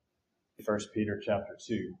First Peter chapter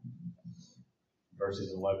 2,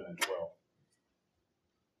 verses 11 and 12.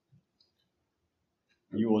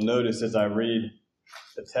 You will notice as I read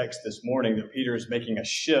the text this morning that Peter is making a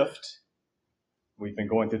shift. We've been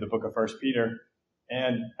going through the book of First Peter,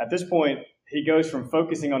 and at this point, he goes from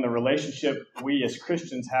focusing on the relationship we as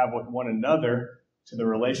Christians have with one another to the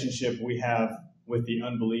relationship we have with the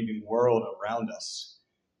unbelieving world around us.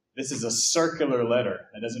 This is a circular letter.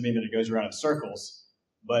 That doesn't mean that it goes around in circles.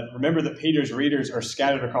 But remember that Peter's readers are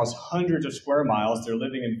scattered across hundreds of square miles. They're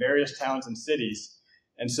living in various towns and cities.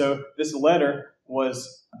 And so this letter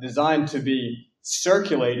was designed to be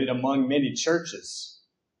circulated among many churches.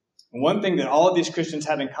 And one thing that all of these Christians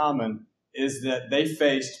had in common is that they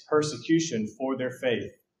faced persecution for their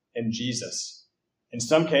faith in Jesus. In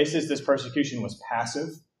some cases, this persecution was passive.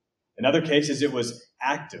 In other cases, it was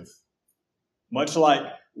active. Much like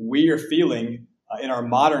we are feeling in our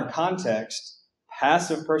modern context,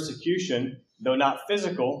 passive persecution, though not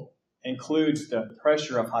physical, includes the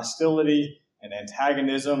pressure of hostility and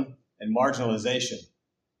antagonism and marginalization,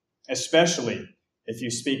 especially if you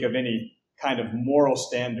speak of any kind of moral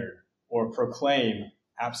standard or proclaim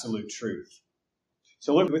absolute truth.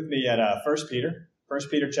 So look with me at 1 Peter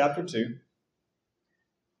chapter 2,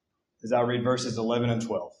 as I'll read verses 11 and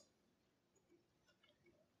 12.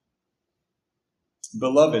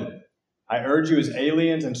 Beloved, I urge you as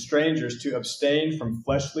aliens and strangers to abstain from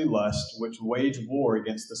fleshly lust, which wage war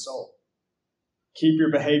against the soul. Keep your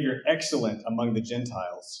behavior excellent among the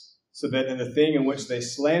Gentiles, so that in the thing in which they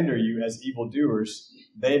slander you as evildoers,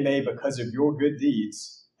 they may, because of your good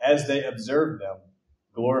deeds, as they observe them,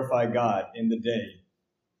 glorify God in the day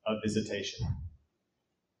of visitation.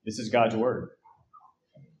 This is God's word.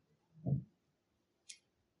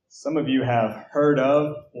 Some of you have heard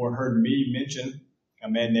of or heard me mention a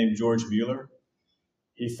man named George Mueller.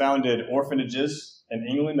 He founded orphanages in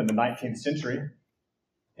England in the 19th century.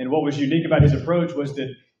 And what was unique about his approach was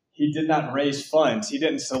that he did not raise funds. He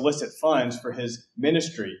didn't solicit funds for his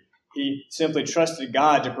ministry. He simply trusted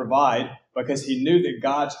God to provide because he knew that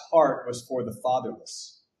God's heart was for the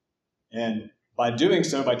fatherless. And by doing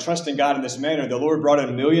so, by trusting God in this manner, the Lord brought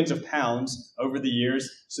in millions of pounds over the years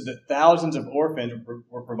so that thousands of orphans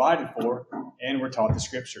were provided for and were taught the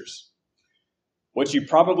scriptures. What you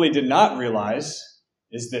probably did not realize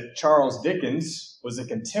is that Charles Dickens was a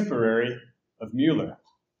contemporary of Mueller.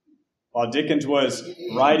 While Dickens was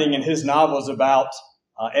writing in his novels about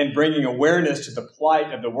and bringing awareness to the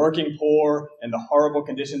plight of the working poor and the horrible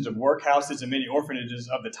conditions of workhouses and many orphanages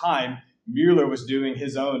of the time, Mueller was doing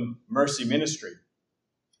his own mercy ministry.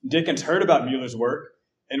 Dickens heard about Mueller's work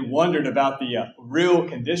and wondered about the real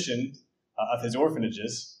condition of his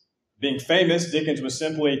orphanages. Being famous, Dickens was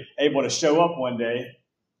simply able to show up one day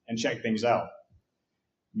and check things out.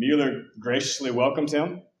 Mueller graciously welcomed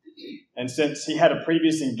him, and since he had a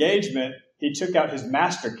previous engagement, he took out his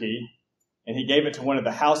master key and he gave it to one of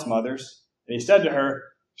the house mothers, and he said to her,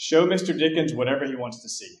 "Show Mr. Dickens whatever he wants to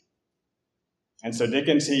see." And so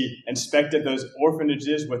Dickens, he inspected those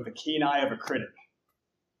orphanages with the keen eye of a critic,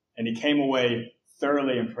 and he came away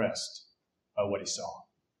thoroughly impressed by what he saw.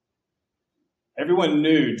 Everyone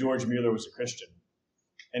knew George Mueller was a Christian.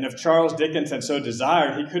 And if Charles Dickens had so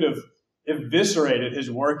desired, he could have eviscerated his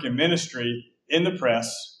work and ministry in the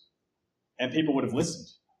press, and people would have listened.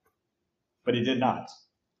 But he did not.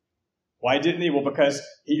 Why didn't he? Well, because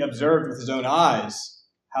he observed with his own eyes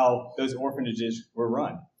how those orphanages were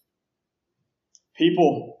run.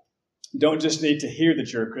 People don't just need to hear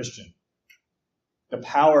that you're a Christian. The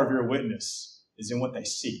power of your witness is in what they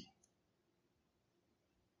see.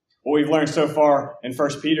 What we've learned so far in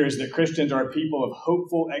 1 Peter is that Christians are a people of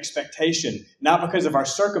hopeful expectation, not because of our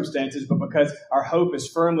circumstances, but because our hope is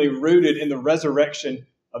firmly rooted in the resurrection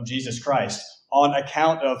of Jesus Christ. On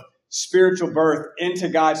account of spiritual birth into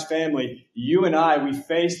God's family, you and I, we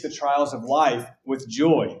face the trials of life with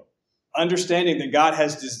joy, understanding that God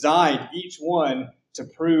has designed each one to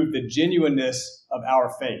prove the genuineness of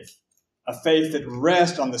our faith, a faith that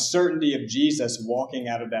rests on the certainty of Jesus walking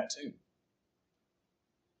out of that tomb.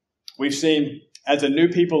 We've seen, as a new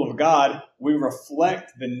people of God, we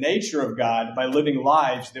reflect the nature of God by living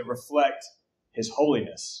lives that reflect His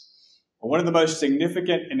holiness. One of the most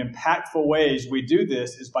significant and impactful ways we do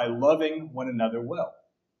this is by loving one another well.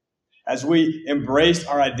 As we embrace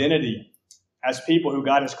our identity as people who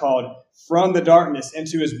God has called from the darkness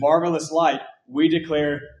into His marvelous light, we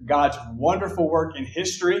declare God's wonderful work in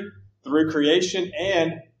history, through creation,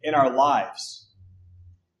 and in our lives.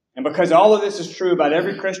 And because all of this is true about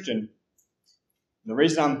every Christian, the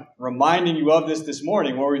reason I'm reminding you of this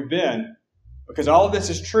morning, where we've been, because all of this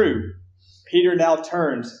is true, Peter now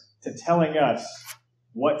turns to telling us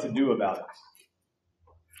what to do about it.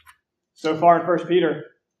 So far in 1 Peter,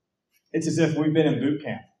 it's as if we've been in boot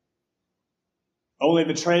camp. Only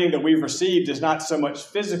the training that we've received is not so much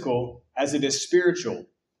physical as it is spiritual.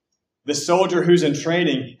 The soldier who's in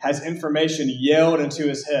training has information yelled into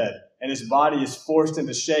his head, and his body is forced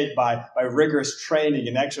into shape by rigorous training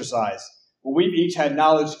and exercise. Well, we've each had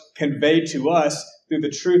knowledge conveyed to us through the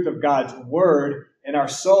truth of God's word, and our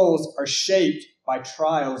souls are shaped by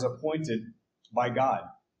trials appointed by God.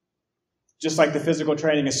 Just like the physical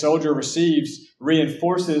training a soldier receives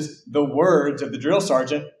reinforces the words of the drill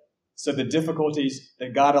sergeant, so the difficulties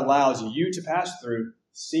that God allows you to pass through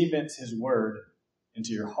cements his word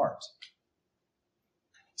into your heart.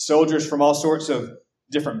 Soldiers from all sorts of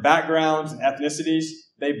different backgrounds and ethnicities,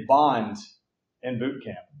 they bond in boot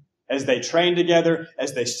camp. As they train together,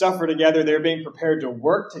 as they suffer together, they're being prepared to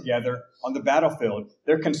work together on the battlefield.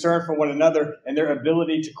 Their concern for one another and their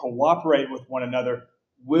ability to cooperate with one another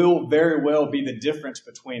will very well be the difference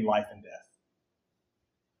between life and death.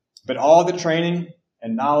 But all the training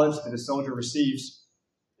and knowledge that a soldier receives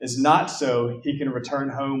is not so he can return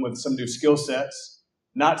home with some new skill sets,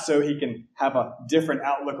 not so he can have a different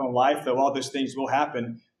outlook on life, though all those things will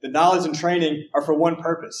happen. The knowledge and training are for one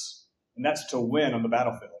purpose, and that's to win on the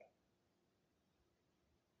battlefield.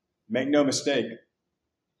 Make no mistake,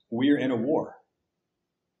 we are in a war.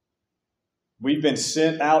 We've been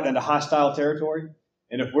sent out into hostile territory,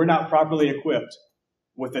 and if we're not properly equipped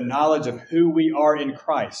with the knowledge of who we are in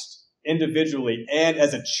Christ, individually and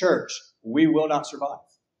as a church, we will not survive.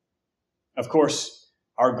 Of course,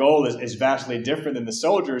 our goal is vastly different than the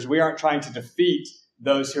soldiers. We aren't trying to defeat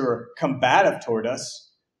those who are combative toward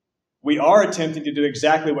us. We are attempting to do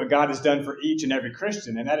exactly what God has done for each and every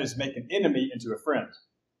Christian, and that is make an enemy into a friend.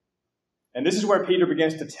 And this is where Peter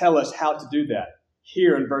begins to tell us how to do that,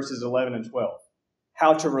 here in verses 11 and 12,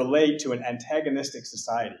 how to relate to an antagonistic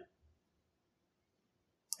society.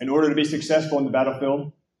 In order to be successful in the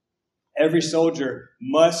battlefield, every soldier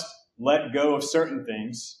must let go of certain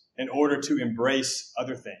things in order to embrace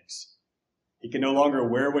other things. He can no longer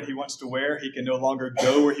wear what he wants to wear. He can no longer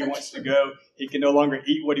go where he wants to go. He can no longer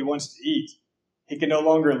eat what he wants to eat. He can no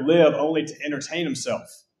longer live only to entertain himself.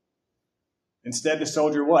 Instead, the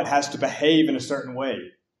soldier has to behave in a certain way,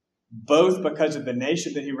 both because of the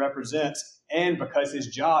nation that he represents and because his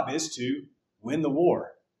job is to win the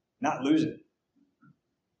war, not lose it.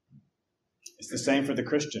 It's the same for the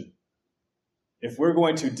Christian. If we're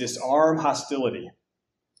going to disarm hostility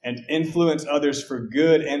and influence others for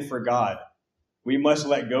good and for God, we must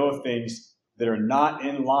let go of things that are not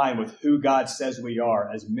in line with who God says we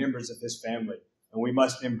are as members of his family. And we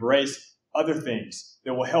must embrace other things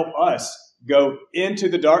that will help us go into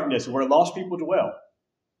the darkness where lost people dwell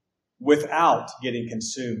without getting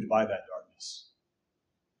consumed by that darkness.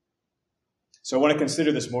 So I want to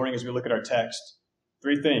consider this morning as we look at our text,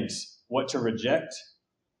 3 things: what to reject,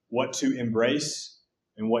 what to embrace,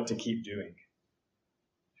 and what to keep doing.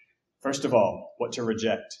 First of all, what to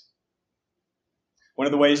reject. One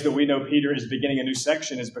of the ways that we know Peter is beginning a new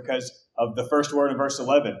section is because of the first word in verse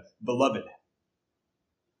 11, beloved.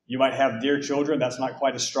 You might have dear children. That's not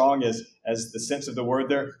quite as strong as the sense of the word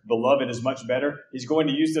there. Beloved is much better. He's going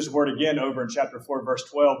to use this word again over in chapter 4, verse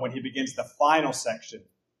 12, when he begins the final section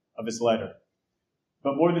of his letter.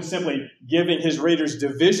 But more than simply giving his readers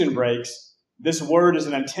division breaks, this word is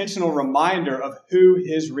an intentional reminder of who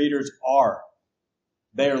his readers are.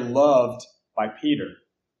 They are loved by Peter.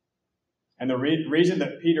 And the reason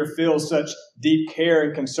that Peter feels such deep care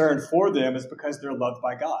and concern for them is because they're loved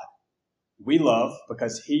by God. We love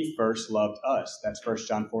because he first loved us. That's 1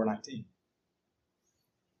 John 4:19.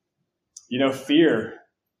 You know, fear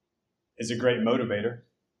is a great motivator.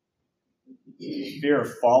 Fear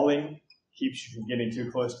of falling keeps you from getting too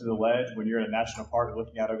close to the ledge when you're in a national park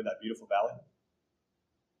looking out over that beautiful valley.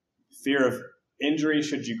 Fear of injury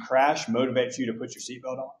should you crash motivates you to put your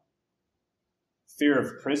seatbelt on. Fear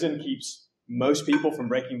of prison keeps most people from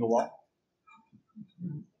breaking the law.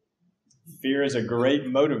 Fear is a great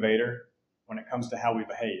motivator when it comes to how we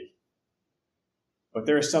behave. But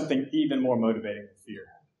there is something even more motivating than fear,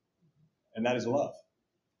 and that is love.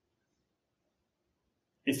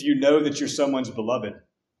 If you know that you're someone's beloved,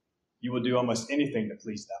 you will do almost anything to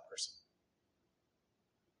please that person.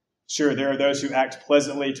 Sure, there are those who act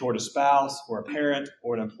pleasantly toward a spouse or a parent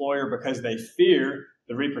or an employer because they fear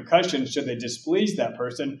the repercussions should they displease that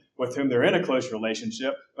person with whom they're in a close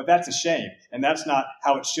relationship, but that's a shame, and that's not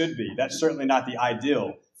how it should be. That's certainly not the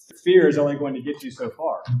ideal. Fear is only going to get you so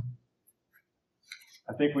far.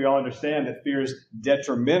 I think we all understand that fear is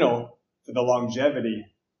detrimental to the longevity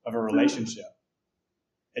of a relationship.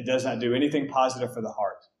 It does not do anything positive for the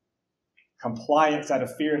heart. compliance out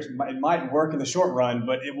of fear. It might work in the short run,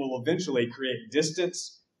 but it will eventually create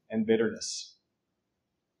distance and bitterness.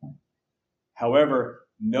 However,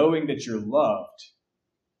 knowing that you're loved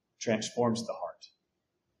transforms the heart.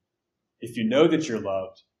 If you know that you're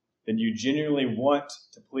loved, then you genuinely want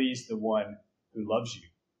to please the one who loves you.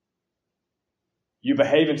 You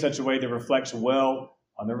behave in such a way that reflects well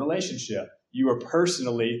on the relationship. You are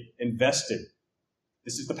personally invested.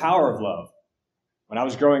 This is the power of love. When I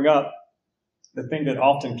was growing up, the thing that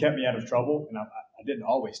often kept me out of trouble, and I didn't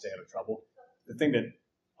always stay out of trouble, the thing that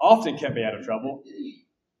often kept me out of trouble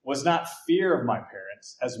was not fear of my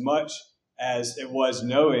parents as much as it was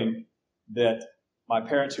knowing that my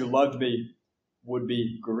parents who loved me would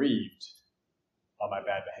be grieved by my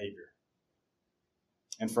bad behavior.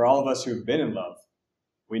 And for all of us who have been in love,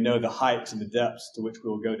 we know the heights and the depths to which we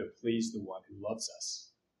will go to please the one who loves us.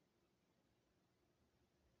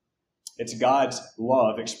 It's God's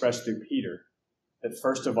love expressed through Peter that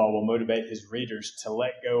first of all will motivate his readers to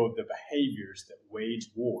let go of the behaviors that wage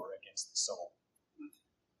war against the soul.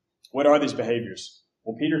 What are these behaviors?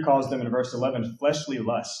 Well, Peter calls them in verse 11 fleshly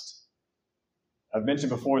lust. I've mentioned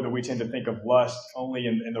before that we tend to think of lust only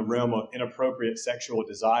in the realm of inappropriate sexual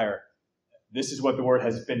desire. This is what the word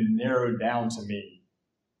has been narrowed down to mean.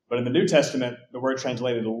 But in the New Testament, the word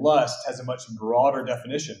translated lust has a much broader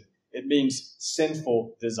definition. It means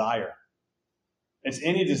sinful desire. It's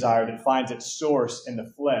any desire that finds its source in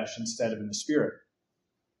the flesh instead of in the Spirit.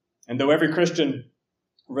 And though every Christian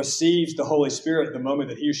receives the Holy Spirit the moment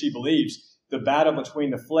that he or she believes, the battle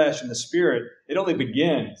between the flesh and the Spirit, it only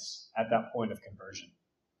begins at that point of conversion.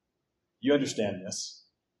 You understand this.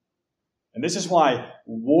 And this is why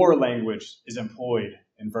war language is employed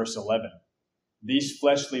in verse 11. These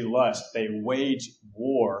fleshly lusts, they wage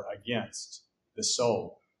war against the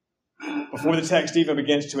soul. Before the text even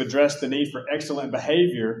begins to address the need for excellent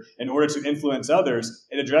behavior in order to influence others,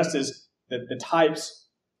 it addresses the types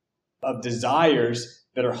of desires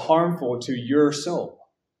that are harmful to your soul.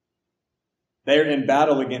 They're in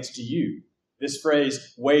battle against you. This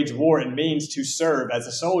phrase, wage war, it means to serve as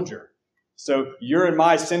a soldier. So your and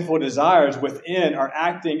my sinful desires within are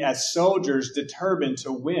acting as soldiers determined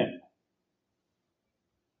to win.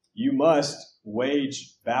 You must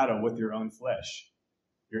wage battle with your own flesh.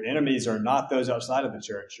 Your enemies are not those outside of the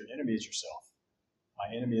church. Your enemy is yourself.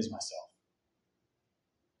 My enemy is myself.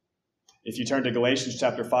 If you turn to Galatians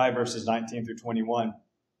chapter 5, verses 19 through 21,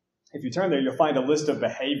 if you turn there, you'll find a list of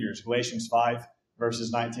behaviors. Galatians 5,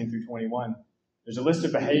 verses 19 through 21. There's a list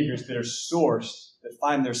of behaviors that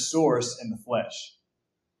find their source in the flesh.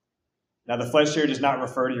 Now, the flesh here does not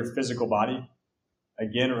refer to your physical body.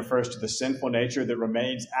 Again, it refers to the sinful nature that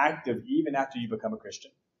remains active even after you become a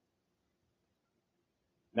Christian.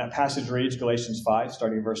 That passage reads, Galatians 5,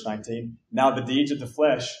 starting in verse 19. Now the deeds of the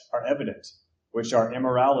flesh are evident, which are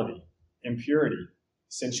immorality, impurity,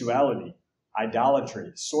 sensuality,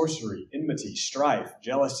 idolatry, sorcery, enmity, strife,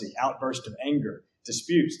 jealousy, outburst of anger,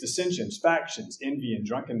 disputes, dissensions, factions, envy, and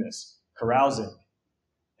drunkenness, carousing,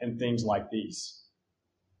 and things like these,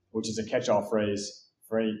 which is a catch-all phrase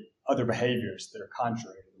for any other behaviors that are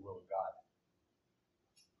contrary to the will of God.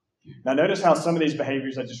 Now notice how some of these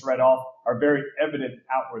behaviors I just read off are very evident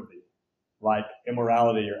outwardly, like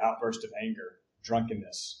immorality or outburst of anger,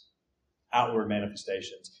 drunkenness, outward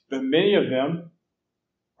manifestations. But many of them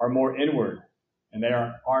are more inward, and they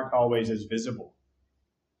aren't always as visible.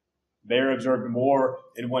 They are observed more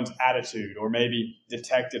in one's attitude, or maybe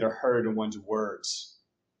detected or heard in one's words.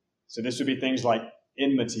 So this would be things like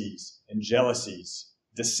enmities and jealousies,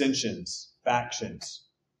 dissensions, factions.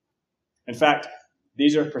 In fact,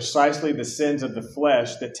 these are precisely the sins of the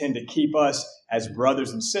flesh that tend to keep us as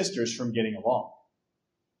brothers and sisters from getting along.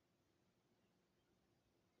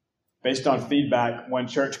 Based on feedback one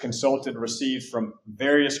church consultant received from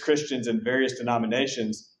various Christians in various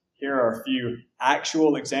denominations, here are a few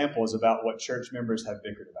actual examples about what church members have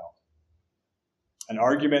bickered about. An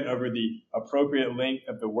argument over the appropriate length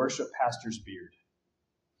of the worship pastor's beard.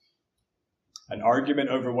 An argument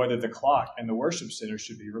over whether the clock in the worship center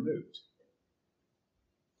should be removed.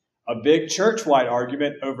 A big church-wide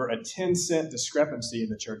argument over a 10-cent discrepancy in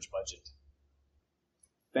the church budget.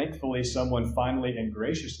 Thankfully, someone finally and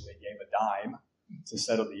graciously gave a dime to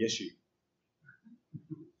settle the issue.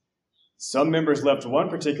 Some members left one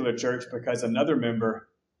particular church because another member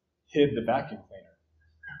hid the vacuum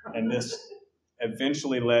cleaner, and this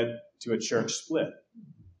eventually led to a church split.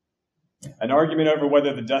 An argument over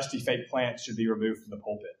whether the dusty fake plants should be removed from the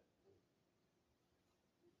pulpit.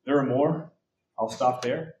 There are more. I'll stop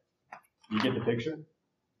there. You get the picture?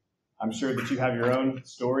 I'm sure that you have your own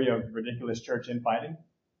story of ridiculous church infighting.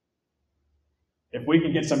 If we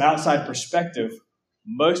can get some outside perspective,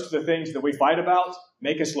 most of the things that we fight about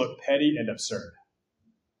make us look petty and absurd.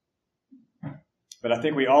 But I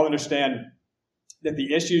think we all understand that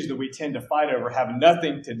the issues that we tend to fight over have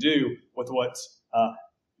nothing to do with what's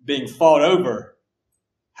being fought over,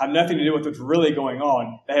 have nothing to do with what's really going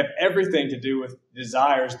on. They have everything to do with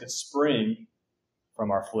desires that spring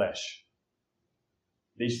from our flesh.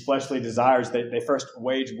 These fleshly desires, they first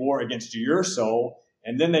wage war against your soul,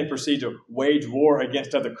 and then they proceed to wage war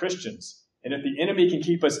against other Christians. And if the enemy can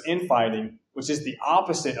keep us infighting, which is the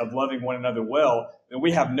opposite of loving one another well, then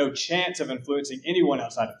we have no chance of influencing anyone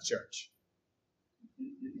outside of the church.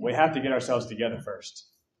 We have to get ourselves together first.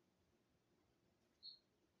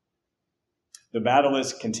 The battle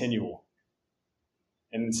is continual.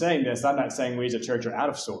 And in saying this, I'm not saying we as a church are out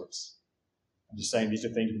of sorts. I'm just saying these are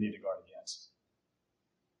things we need to guard against.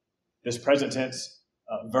 This present tense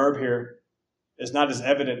verb here is not as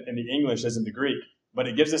evident in the English as in the Greek, but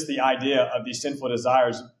it gives us the idea of these sinful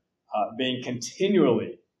desires being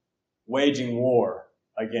continually waging war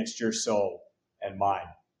against your soul and mine.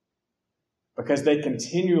 Because they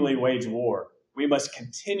continually wage war, we must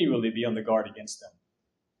continually be on the guard against them.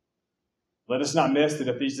 Let us not miss that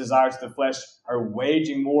if these desires of the flesh are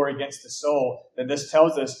waging war against the soul, then this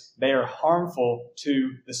tells us they are harmful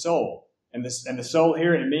to the soul. And the soul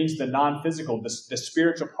here, it means the non-physical, the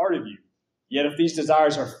spiritual part of you. Yet if these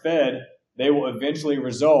desires are fed, they will eventually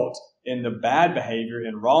result in the bad behavior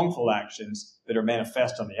and wrongful actions that are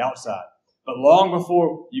manifest on the outside. But long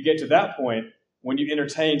before you get to that point, when you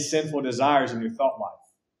entertain sinful desires in your thought life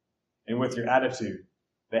and with your attitude,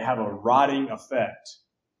 they have a rotting effect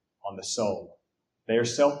on the soul. They are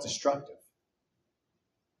self-destructive.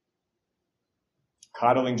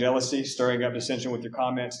 Coddling jealousy, stirring up dissension with your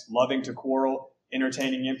comments, loving to quarrel,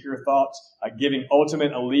 entertaining impure thoughts, giving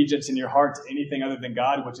ultimate allegiance in your heart to anything other than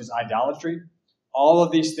God, which is idolatry. All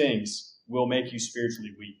of these things will make you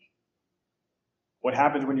spiritually weak. What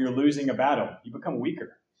happens when you're losing a battle? You become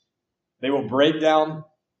weaker. They will break down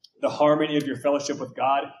the harmony of your fellowship with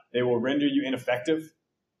God. They will render you ineffective.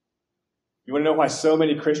 You want to know why so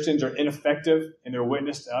many Christians are ineffective in their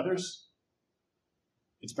witness to others?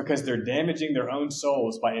 It's because they're damaging their own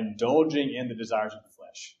souls by indulging in the desires of the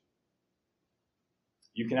flesh.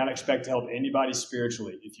 You cannot expect to help anybody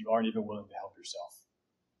spiritually if you aren't even willing to help yourself.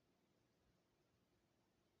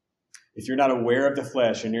 If you're not aware of the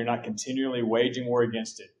flesh and you're not continually waging war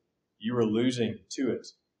against it, you are losing to it.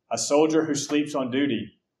 A soldier who sleeps on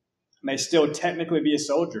duty may still technically be a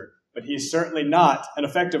soldier, but he is certainly not an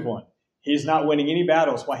effective one. He is not winning any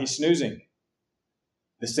battles while he's snoozing.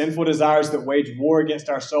 The sinful desires that wage war against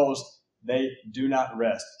our souls, they do not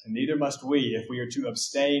rest, and neither must we if we are to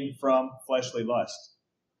abstain from fleshly lust.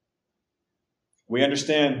 We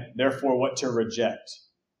understand, therefore, what to reject.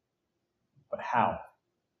 But how?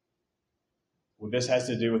 Well, this has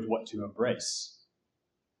to do with what to embrace.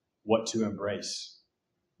 What to embrace.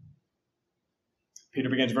 Peter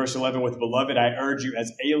begins verse 11 with, "Beloved, I urge you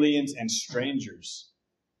as aliens and strangers."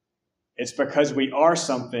 It's because we are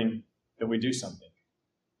something that we do something.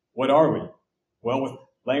 What are we? Well, with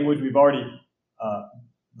language we've already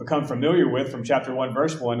become familiar with from chapter 1,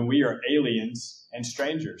 verse 1, we are aliens and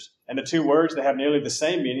strangers. And the two words, they have nearly the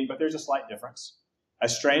same meaning, but there's a slight difference. A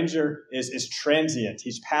stranger is transient.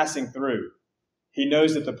 He's passing through. He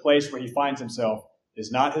knows that the place where he finds himself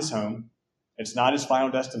is not his home. It's not his final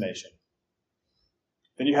destination.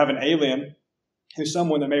 Then you have an alien who's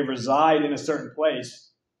someone that may reside in a certain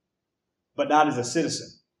place, but not as a citizen.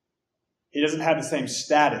 He doesn't have the same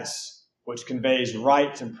status, which conveys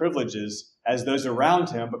rights and privileges as those around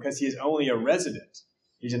him because he is only a resident.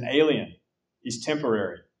 He's an alien. He's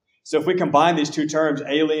temporary. So if we combine these two terms,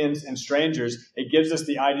 aliens and strangers, it gives us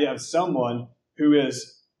the idea of someone who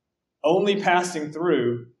is only passing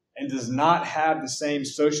through and does not have the same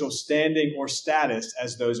social standing or status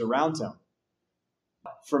as those around him.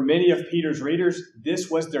 For many of Peter's readers, this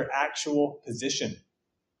was their actual position.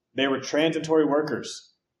 They were transitory workers.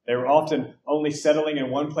 They were often only settling in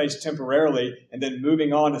one place temporarily and then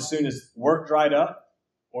moving on as soon as work dried up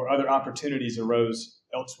or other opportunities arose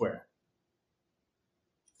elsewhere.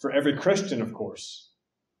 For every Christian, of course,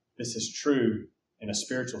 this is true in a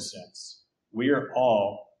spiritual sense. We are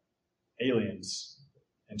all aliens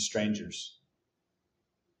and strangers.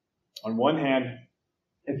 On one hand,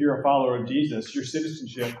 if you're a follower of Jesus, your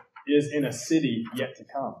citizenship is in a city yet to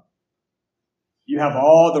come. You have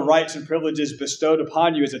all the rights and privileges bestowed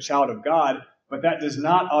upon you as a child of God, but that does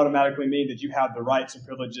not automatically mean that you have the rights and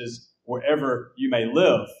privileges wherever you may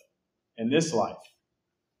live in this life.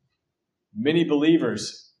 Many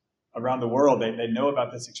believers around the world, they know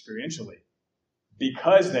about this experientially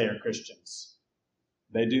because they are Christians.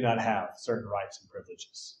 they do not have certain rights and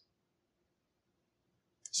privileges.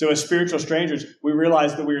 So as spiritual strangers, we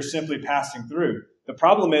realize that we are simply passing through. The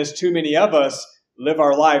problem is too many of us live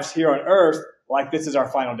our lives here on earth like this is our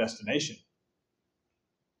final destination.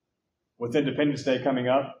 With Independence Day coming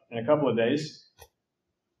up in a couple of days,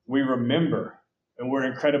 we remember and we're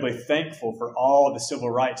incredibly thankful for all the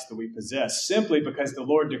civil rights that we possess, simply because the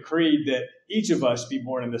Lord decreed that each of us be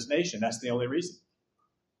born in this nation. That's the only reason.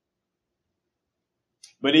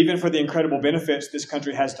 But even for the incredible benefits this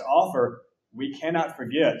country has to offer, we cannot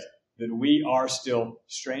forget that we are still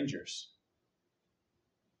strangers.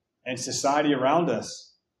 And society around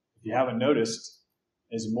us, if you haven't noticed,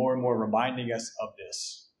 is more and more reminding us of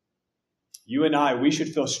this. You and I, we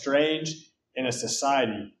should feel strange in a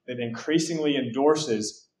society that increasingly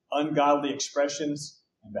endorses ungodly expressions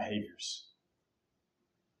and behaviors.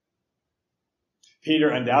 Peter,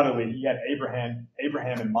 undoubtedly, he had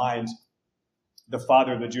Abraham in mind, the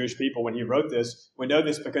father of the Jewish people, when he wrote this. We know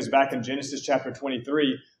this because back in Genesis chapter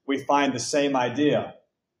 23, we find the same idea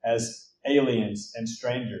as aliens and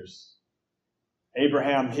strangers.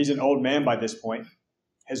 Abraham, he's an old man by this point.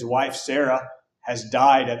 His wife, Sarah, has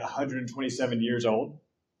died at 127 years old,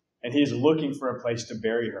 and he is looking for a place to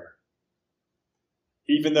bury her.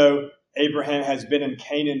 Even though Abraham has been in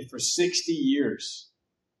Canaan for 60 years,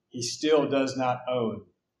 he still does not own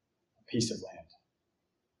a piece of land.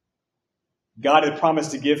 God had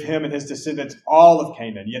promised to give him and his descendants all of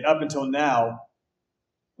Canaan, yet up until now,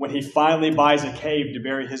 when he finally buys a cave to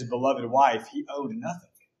bury his beloved wife, he owned nothing.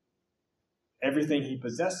 Everything he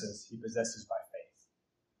possesses by faith.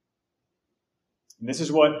 And this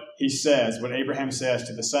is what he says, what Abraham says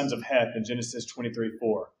to the sons of Heth in Genesis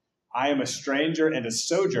 23:4. I am a stranger and a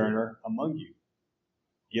sojourner among you.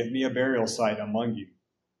 Give me a burial site among you,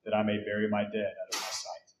 that I may bury my dead out of my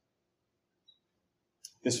sight.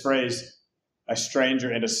 This phrase, a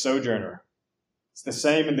stranger and a sojourner, it's the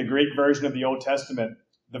same in the Greek version of the Old Testament,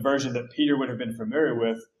 the version that Peter would have been familiar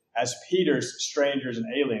with, as Peter's strangers and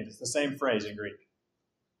aliens. It's the same phrase in Greek.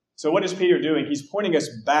 So what is Peter doing? He's pointing us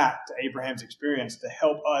back to Abraham's experience to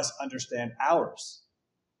help us understand ours.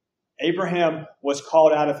 Abraham was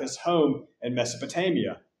called out of his home in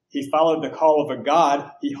Mesopotamia. He followed the call of a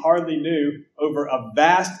God he hardly knew over a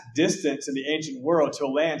vast distance in the ancient world to a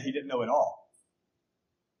land he didn't know at all.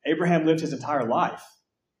 Abraham lived his entire life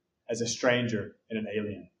as a stranger and an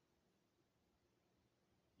alien.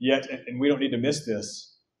 Yet, and we don't need to miss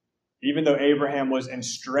this, even though Abraham was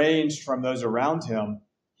estranged from those around him,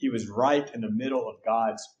 he was right in the middle of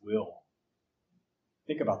God's will.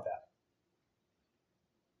 Think about that.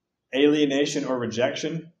 Alienation or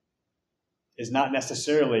rejection is not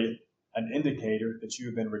necessarily an indicator that you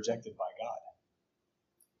have been rejected by God.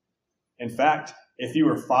 In fact, if you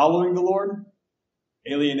were following the Lord,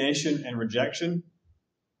 alienation and rejection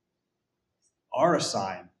are a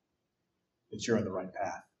sign that you're on the right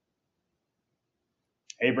path.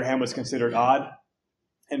 Abraham was considered odd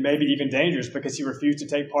and maybe even dangerous because he refused to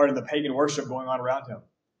take part in the pagan worship going on around him.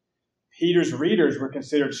 Peter's readers were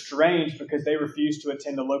considered strange because they refused to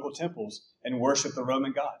attend the local temples and worship the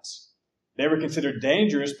Roman gods. They were considered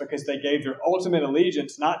dangerous because they gave their ultimate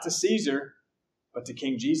allegiance not to Caesar, but to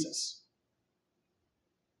King Jesus.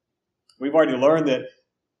 We've already learned that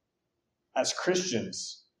as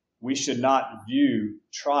Christians, we should not view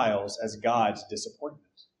trials as God's disappointment,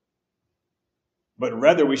 but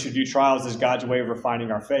rather we should view trials as God's way of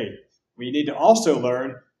refining our faith. We need to also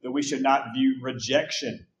learn that we should not view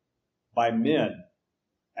rejection by men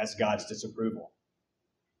as God's disapproval.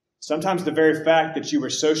 Sometimes the very fact that you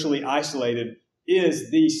were socially isolated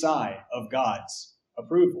is the sign of God's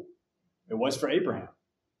approval. It was for Abraham.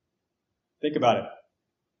 Think about it.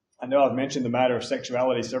 I know I've mentioned the matter of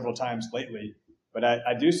sexuality several times lately, but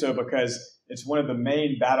I do so because it's one of the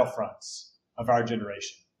main battlefronts of our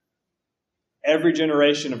generation. Every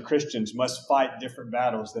generation of Christians must fight different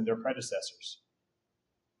battles than their predecessors.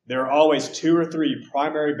 There are always 2 or 3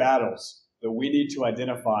 primary battles that we need to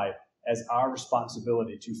identify as our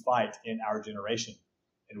responsibility to fight in our generation.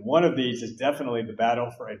 And one of these is definitely the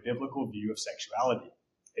battle for a biblical view of sexuality.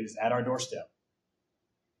 It is at our doorstep.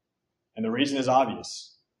 And the reason is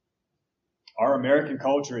obvious. Our American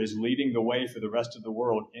culture is leading the way for the rest of the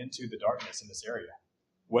world into the darkness in this area.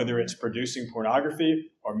 Whether it's producing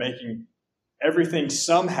pornography or making everything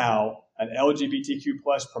somehow an LGBTQ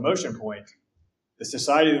plus promotion point, the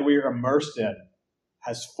society that we are immersed in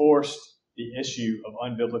has forced the issue of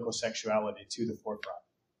unbiblical sexuality to the forefront.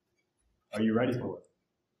 Are you ready for it?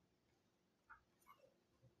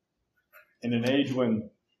 In an age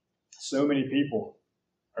when so many people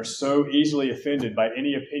are so easily offended by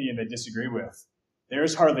any opinion they disagree with, there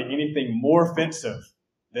is hardly anything more offensive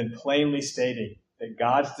than plainly stating that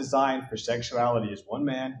God's design for sexuality is one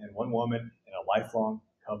man and one woman in a lifelong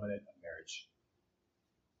covenant of marriage.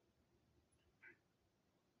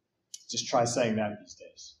 Just try saying that these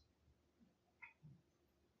days.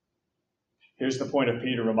 Here's the point of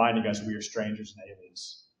Peter reminding us we are strangers and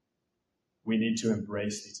aliens. We need to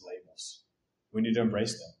embrace these labels. We need to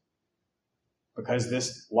embrace them. Because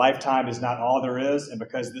this lifetime is not all there is, and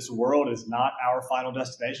because this world is not our final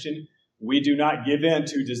destination, we do not give in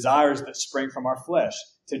to desires that spring from our flesh.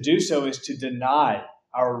 To do so is to deny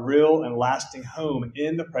our real and lasting home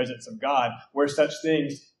in the presence of God, where such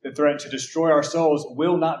things that threaten to destroy our souls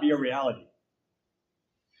will not be a reality.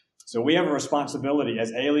 So we have a responsibility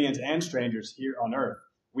as aliens and strangers here on earth.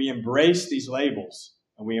 We embrace these labels,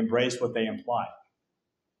 and we embrace what they imply.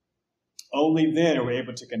 Only then are we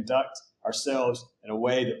able to conduct ourselves in a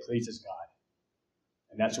way that pleases God.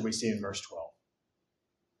 And that's what we see in verse 12.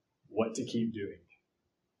 What to keep doing.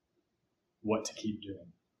 What to keep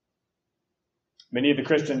doing. Many of the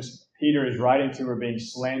Christians Peter is writing to are being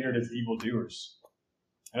slandered as evildoers.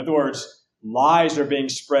 In other words, lies are being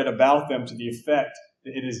spread about them to the effect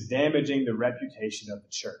that it is damaging the reputation of the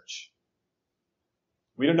church.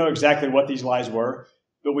 We don't know exactly what these lies were,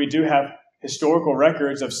 but we do have historical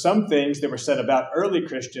records of some things that were said about early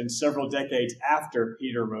Christians several decades after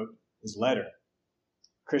Peter wrote his letter.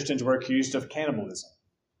 Christians were accused of cannibalism,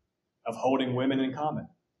 of holding women in common,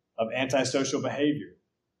 of antisocial behavior.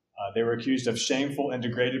 They were accused of shameful and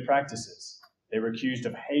degraded practices. They were accused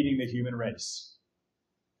of hating the human race.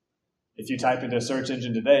 If you type into a search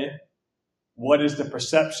engine today, what is the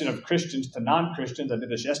perception of Christians to non-Christians? I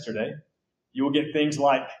did this yesterday. You will get things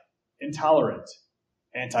like intolerant,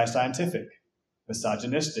 anti-scientific,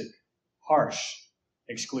 misogynistic, harsh,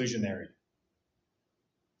 exclusionary.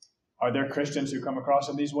 Are there Christians who come across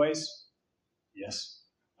in these ways? Yes,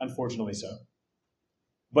 unfortunately so.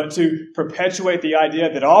 But to perpetuate the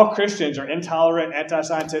idea that all Christians are intolerant,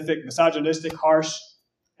 anti-scientific, misogynistic, harsh,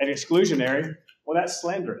 and exclusionary, well, that's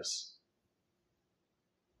slanderous.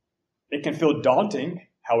 It can feel daunting,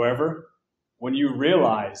 however, when you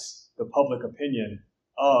realize the public opinion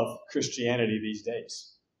of Christianity these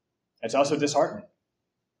days. It's also disheartening.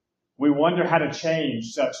 We wonder how to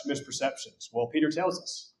change such misperceptions. Well, Peter tells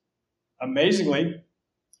us. Amazingly,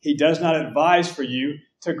 he does not advise for you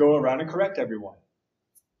to go around and correct everyone.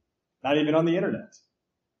 Not even on the internet.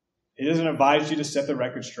 He doesn't advise you to set the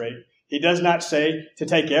record straight. He does not say to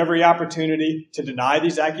take every opportunity to deny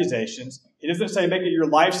these accusations. He doesn't say make it your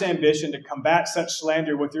life's ambition to combat such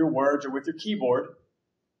slander with your words or with your keyboard.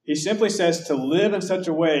 He simply says to live in such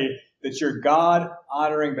a way that your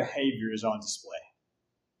God-honoring behavior is on display.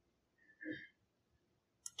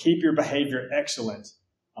 Keep your behavior excellent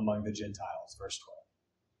among the Gentiles, verse 12.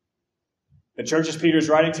 The churches Peter is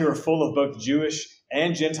writing to are full of both Jewish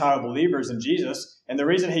and Gentile believers in Jesus. And the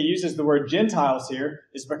reason he uses the word Gentiles here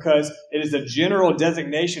is because it is a general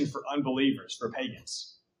designation for unbelievers, for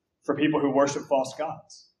pagans, for people who worship false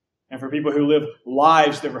gods, and for people who live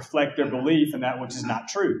lives that reflect their belief in that which is not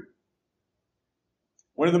true.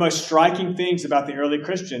 One of the most striking things about the early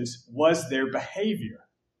Christians was their behavior.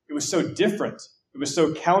 It was so different. It was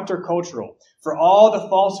so countercultural. For all the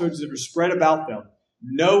falsehoods that were spread about them,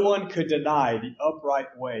 no one could deny the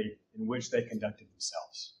upright way in which they conducted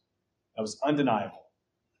themselves. That was undeniable.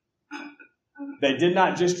 They did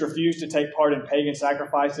not just refuse to take part in pagan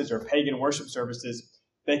sacrifices or pagan worship services.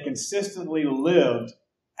 They consistently lived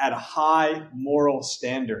at a high moral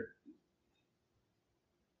standard.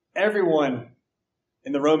 Everyone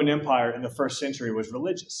in the Roman Empire in the first century was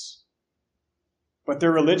religious. But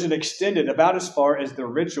their religion extended about as far as the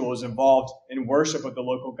rituals involved in worship of the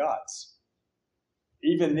local gods.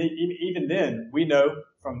 Even then, we know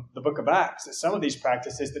from the book of Acts that some of these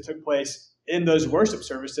practices that took place in those worship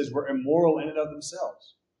services were immoral in and of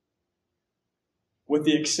themselves. With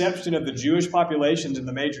the exception of the Jewish populations in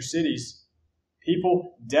the major cities,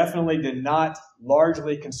 people definitely did not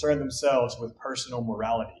largely concern themselves with personal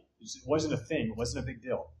morality. It wasn't a thing. It wasn't a big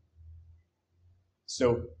deal.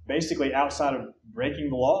 So basically, outside of breaking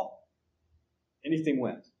the law, anything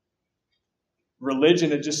went.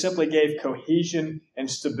 Religion, it just simply gave cohesion and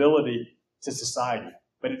stability to society,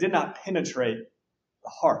 but it did not penetrate the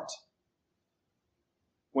heart.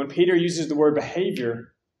 When Peter uses the word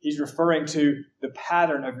behavior, he's referring to the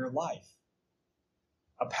pattern of your life,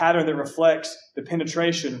 a pattern that reflects the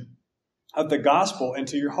penetration of the gospel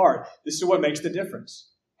into your heart. This is what makes the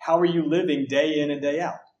difference. How are you living day in and day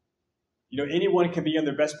out? You know, anyone can be on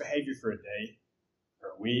their best behavior for a day, or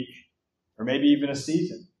a week, or maybe even a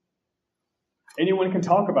season. Anyone can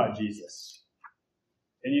talk about Jesus,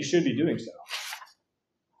 and you should be doing so.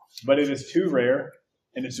 But it is too rare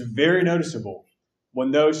And it's very noticeable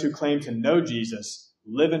when those who claim to know Jesus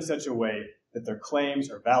live in such a way that their claims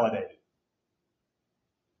are validated.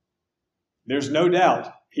 There's no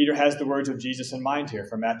doubt Peter has the words of Jesus in mind here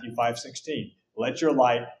from Matthew 5:16. Let your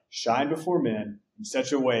light shine before men in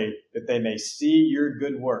such a way that they may see your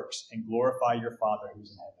good works and glorify your Father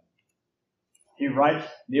who's in heaven. He writes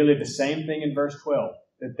nearly the same thing in verse 12,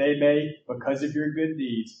 that they may, because of your good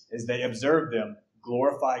deeds, as they observe them,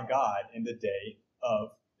 glorify God in the day of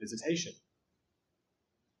visitation.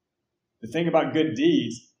 The thing about good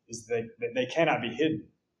deeds is that they cannot be hidden.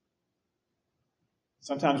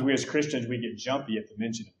 Sometimes we as Christians, we get jumpy at the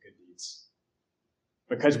mention of good deeds.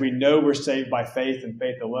 Because we know we're saved by faith and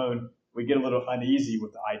faith alone, we get a little uneasy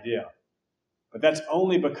with the idea. But that's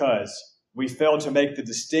only because we fail to make the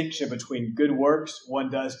distinction between good works one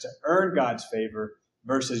does to earn God's favor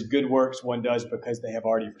versus good works one does because they have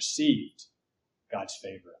already received God's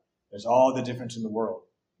favor. There's all the difference in the world.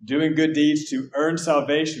 Doing good deeds to earn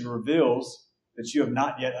salvation reveals that you have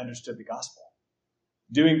not yet understood the gospel.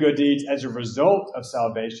 Doing good deeds as a result of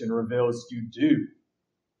salvation reveals you do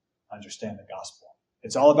understand the gospel.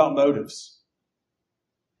 It's all about motives.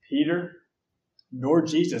 Peter, nor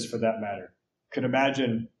Jesus for that matter, could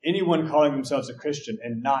imagine anyone calling themselves a Christian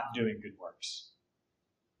and not doing good works.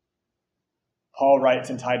 Paul writes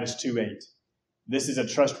in Titus 2:8, this is a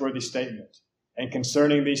trustworthy statement. And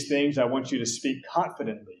concerning these things, I want you to speak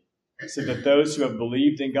confidently so that those who have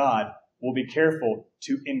believed in God will be careful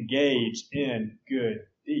to engage in good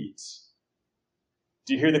deeds.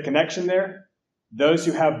 Do you hear the connection there? Those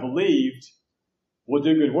who have believed will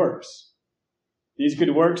do good works. These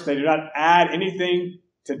good works, they do not add anything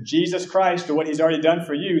to Jesus Christ or what he's already done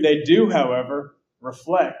for you. They do, however,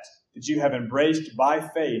 reflect that you have embraced by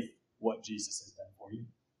faith what Jesus has done for you.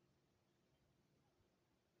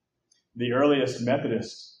 The earliest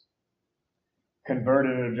Methodists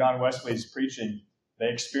converted under John Wesley's preaching, they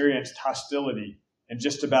experienced hostility in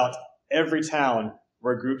just about every town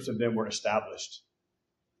where groups of them were established.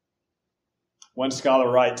 One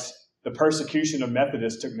scholar writes, the persecution of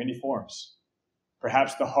Methodists took many forms.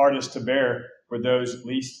 Perhaps the hardest to bear were those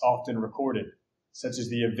least often recorded, such as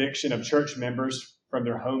the eviction of church members from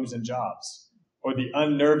their homes and jobs, or the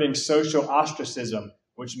unnerving social ostracism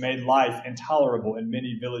which made life intolerable in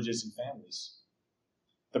many villages and families.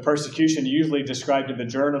 The persecution usually described in the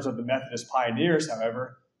journals of the Methodist pioneers,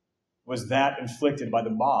 however, was that inflicted by the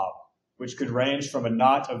mob, which could range from a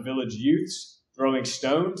knot of village youths throwing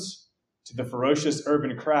stones to the ferocious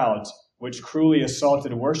urban crowds which cruelly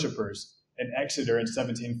assaulted worshippers in Exeter in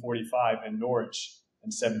 1745 and Norwich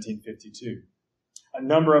in 1752. A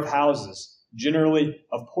number of houses, generally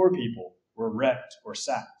of poor people, were wrecked or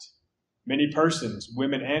sacked. Many persons,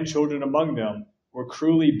 women and children among them, were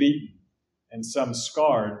cruelly beaten, and some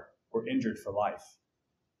scarred or injured for life.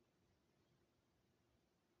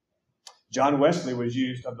 John Wesley was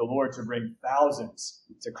used of the Lord to bring thousands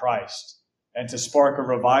to Christ and to spark a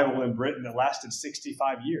revival in Britain that lasted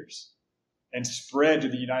 65 years and spread to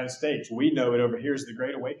the United States. We know it over here as the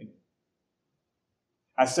Great Awakening.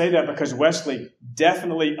 I say that because Wesley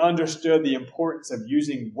definitely understood the importance of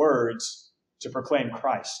using words to proclaim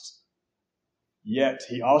Christ. Yet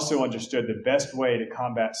he also understood the best way to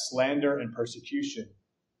combat slander and persecution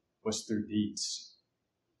was through deeds.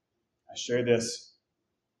 I share this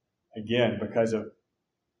again because of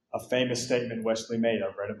a famous statement Wesley made.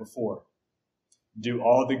 I've read it before. Do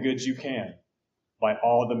all the good you can, by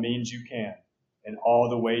all the means you can, in all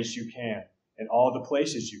the ways you can, in all the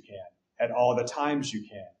places you can, at all the times you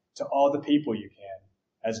can, to all the people you can,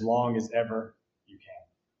 as long as ever you can.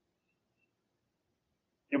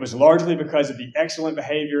 It was largely because of the excellent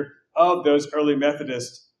behavior of those early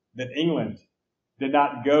Methodists that England did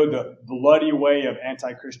not go the bloody way of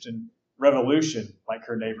anti-Christian revolution like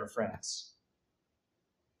her neighbor France.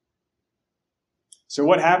 So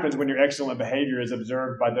what happens when your excellent behavior is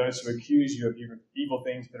observed by those who accuse you of evil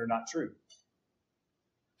things that are not true?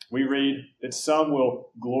 We read that some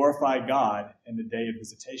will glorify God in the day of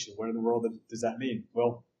visitation. What in the world does that mean?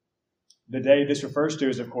 Well, the day this refers to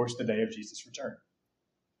is, of course, the day of Jesus' return.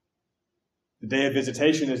 The day of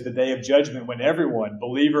visitation is the day of judgment when everyone,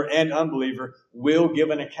 believer and unbeliever, will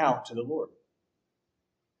give an account to the Lord.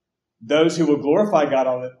 Those who will glorify God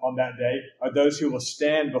on that day are those who will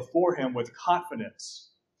stand before him with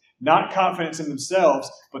confidence. Not confidence in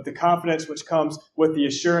themselves, but the confidence which comes with the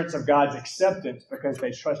assurance of God's acceptance because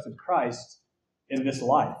they trusted Christ in this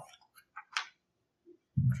life.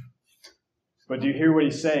 But do you hear what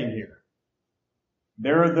he's saying here?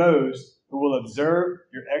 There are those who will observe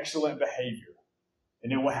your excellent behavior,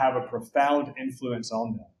 and it will have a profound influence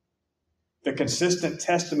on them. The consistent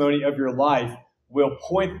testimony of your life will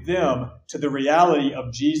point them to the reality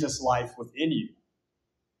of Jesus' life within you.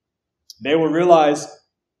 They will realize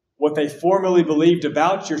what they formerly believed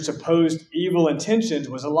about your supposed evil intentions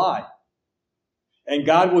was a lie. And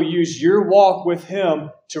God will use your walk with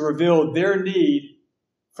Him to reveal their need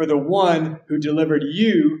for the one who delivered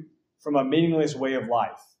you from a meaningless way of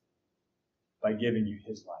life by giving you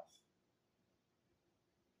His life.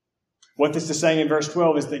 What this is saying in verse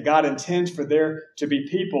 12 is that God intends for there to be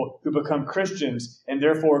people who become Christians and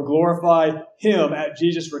therefore glorify Him at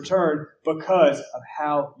Jesus' return because of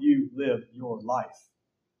how you live your life.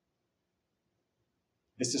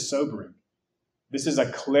 This is sobering. This is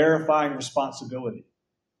a clarifying responsibility.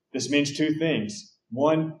 This means two things.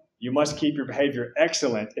 One, you must keep your behavior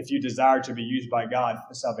excellent if you desire to be used by God for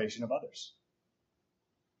the salvation of others.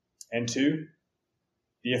 And two,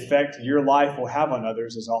 the effect your life will have on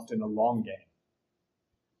others is often a long game.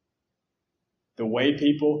 The way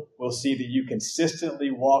people will see that you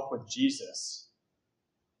consistently walk with Jesus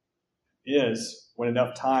is, when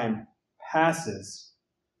enough time passes,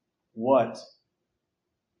 what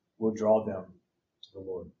will draw them to the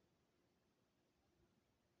Lord.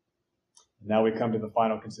 Now we come to the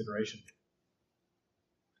final consideration.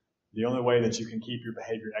 The only way that you can keep your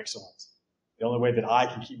behavior excellent, the only way that I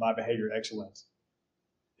can keep my behavior excellent,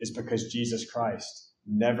 is because Jesus Christ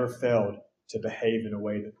never failed to behave in a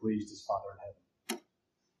way that pleased His Father in heaven.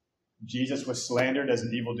 Jesus was slandered as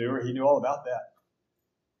an evildoer. He knew all about that.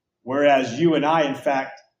 Whereas you and I, in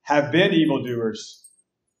fact, have been evildoers,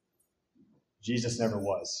 Jesus never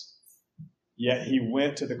was. Yet He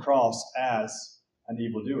went to the cross as an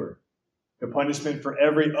evildoer. The punishment for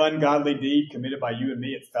every ungodly deed committed by you and me,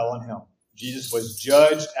 it fell on Him. Jesus was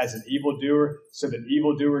judged as an evildoer so that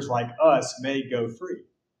evildoers like us may go free.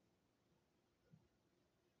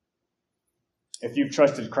 If you've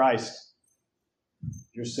trusted Christ,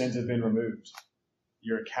 your sins have been removed.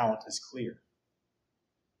 Your account is clear.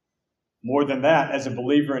 More than that, as a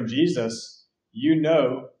believer in Jesus, you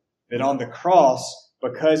know that on the cross,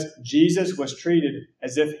 because Jesus was treated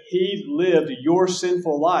as if He lived your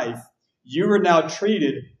sinful life, you are now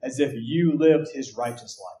treated as if you lived His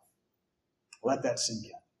righteous life. Let that sink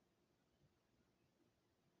in.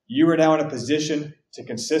 You are now in a position to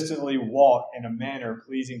consistently walk in a manner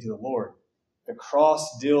pleasing to the Lord. The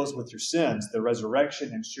cross deals with your sins. The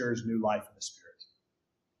resurrection ensures new life in the Spirit.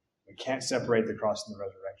 We can't separate the cross and the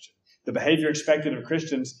resurrection. The behavior expected of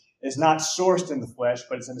Christians is not sourced in the flesh,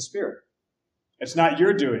 but it's in the Spirit. It's not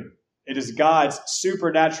your doing. It is God's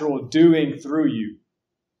supernatural doing through you.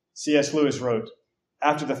 C.S. Lewis wrote,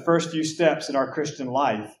 after the first few steps in our Christian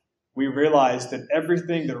life, we realize that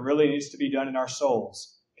everything that really needs to be done in our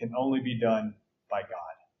souls can only be done by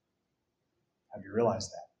God. Have you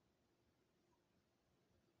realized that?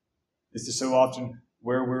 This is so often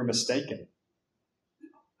where we're mistaken.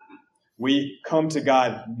 We come to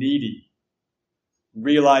God needy,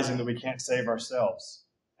 realizing that we can't save ourselves.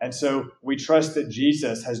 And so we trust that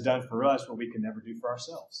Jesus has done for us what we can never do for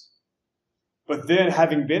ourselves. But then,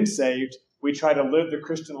 having been saved, we try to live the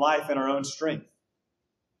Christian life in our own strength.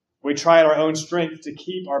 We try in our own strength to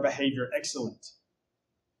keep our behavior excellent.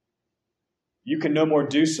 You can no more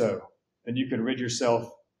do so than you can rid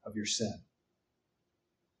yourself of your sin.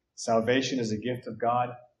 Salvation is a gift of God,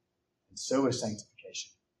 and so is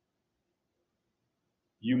sanctification.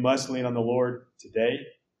 You must lean on the Lord today,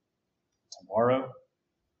 tomorrow,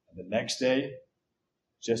 and the next day,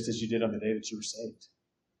 just as you did on the day that you were saved.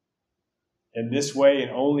 In this way,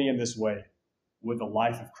 and only in this way, would the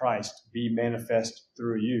life of Christ be manifest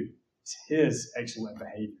through you. It's His excellent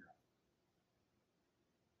behavior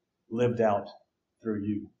lived out through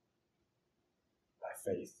you by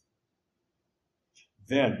faith.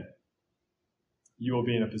 Then you will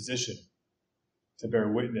be in a position to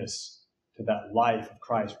bear witness to that life of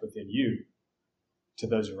Christ within you to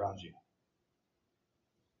those around you.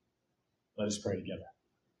 Let us pray together.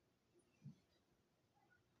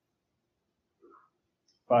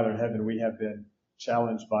 Father in heaven, we have been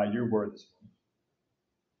challenged by your word this morning.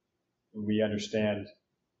 And we understand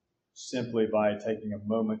simply by taking a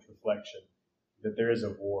moment's reflection that there is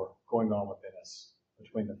a war going on within us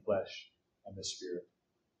between the flesh and the Spirit.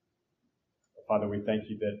 Father, we thank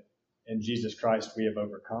you that in Jesus Christ we have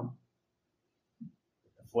overcome.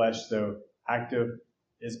 The flesh, though active,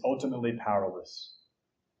 is ultimately powerless.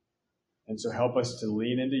 And so help us to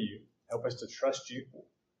lean into you. Help us to trust you.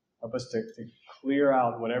 Help us to clear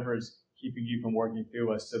out whatever is keeping you from working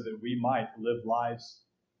through us so that we might live lives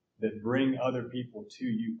that bring other people to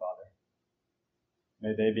you, Father.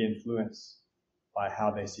 May they be influenced by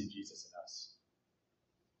how they see Jesus in us.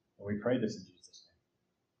 And we pray this in Jesus' name.